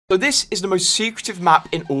So this is the most secretive map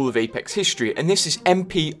in all of Apex history, and this is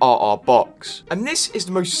MPRR Box. And this is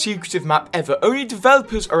the most secretive map ever. Only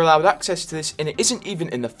developers are allowed access to this, and it isn't even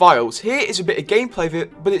in the files. Here is a bit of gameplay of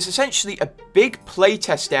it, but it's essentially a big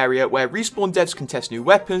playtest area where Respawn devs can test new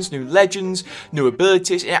weapons, new legends, new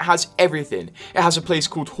abilities, and it has everything. It has a place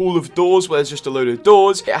called Hall of Doors where there's just a load of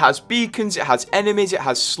doors. It has beacons, it has enemies, it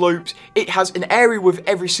has slopes. It has an area with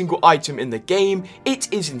every single item in the game.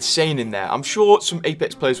 It is insane in there. I'm sure some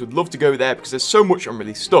Apex players would love to go there because there's so much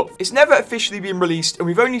unreleased stuff. It's never officially been released, and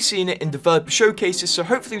we've only seen it in developer showcases, so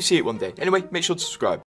hopefully we see it one day. Anyway, make sure to subscribe.